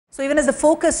So even as the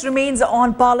focus remains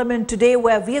on Parliament today,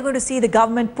 where we are going to see the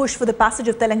government push for the passage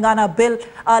of Telangana bill,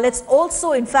 let's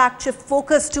also in fact shift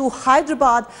focus to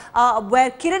Hyderabad,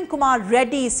 where Kiran Kumar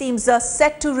Reddy seems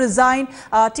set to resign.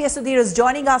 T.S. Sudhir is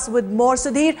joining us with more.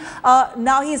 Sudhir,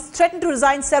 now he's threatened to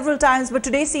resign several times, but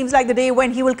today seems like the day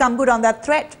when he will come good on that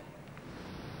threat.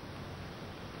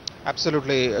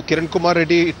 Absolutely. Kiran Kumar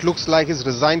Reddy, it looks like he's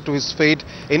resigned to his fate.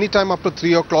 Anytime after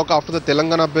 3 o'clock, after the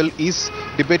Telangana bill is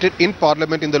debated in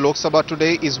Parliament in the Lok Sabha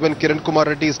today, is when Kiran Kumar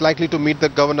Reddy is likely to meet the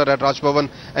governor at Raj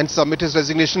Bhavan and submit his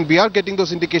resignation. We are getting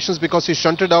those indications because he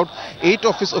shunted out 8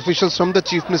 of his officials from the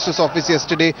Chief Minister's office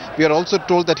yesterday. We are also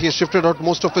told that he has shifted out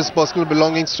most of his personal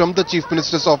belongings from the Chief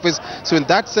Minister's office. So in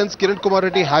that sense, Kiran Kumar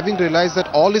Reddy, having realized that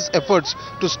all his efforts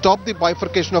to stop the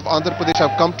bifurcation of Andhra Pradesh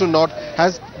have come to naught,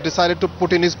 has decided to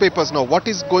put in his papers. Now, what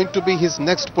is going to be his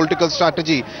next political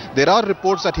strategy? There are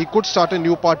reports that he could start a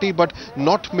new party, but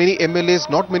not many MLAs,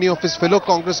 not many of his fellow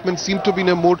congressmen seem to be in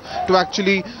a mood to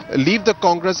actually leave the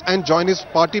Congress and join his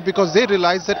party, because they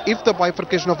realize that if the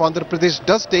bifurcation of Andhra Pradesh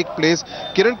does take place,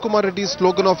 Kiran Kumar Reddy's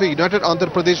slogan of a united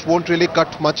Andhra Pradesh won't really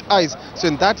cut much ice. So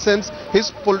in that sense,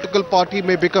 his political party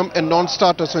may become a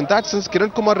non-starter. So in that sense,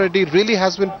 Kiran Kumar Reddy really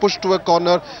has been pushed to a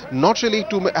corner, not really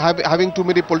having too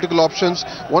many political options.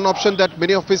 One option that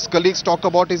many of his colleagues talk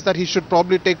about is that he should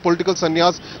probably take political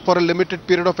sannyas for a limited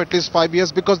period of at least 5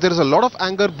 years, because there is a lot of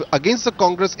anger against the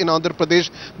Congress in Andhra Pradesh,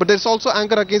 but there is also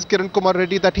anger against Kiran Kumar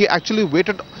Reddy that he actually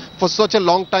waited for such a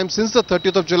long time, since the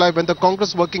 30th of July when the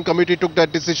Congress Working Committee took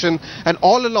that decision, and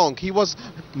all along he was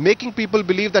making people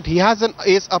believe that he has an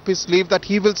ace up his sleeve, that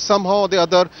he will somehow or the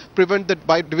other prevent the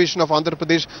division of Andhra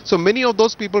Pradesh. So many of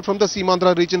those people from the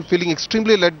Seemandhra region feeling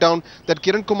extremely let down that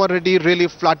Kiran Kumar Reddy really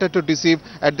flattered to deceive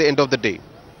at the end of the day.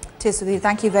 Sudhir,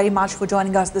 thank you very much for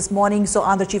joining us this morning. So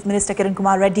Andhra Chief Minister Kiran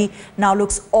Kumar Reddy now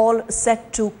looks all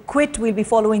set to quit. We'll be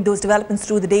following those developments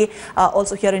through the day.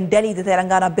 Also here in Delhi, the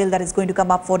Telangana bill that is going to come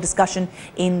up for discussion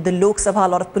in the Lok Sabha. A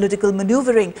lot of political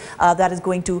maneuvering that is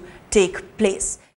going to take place.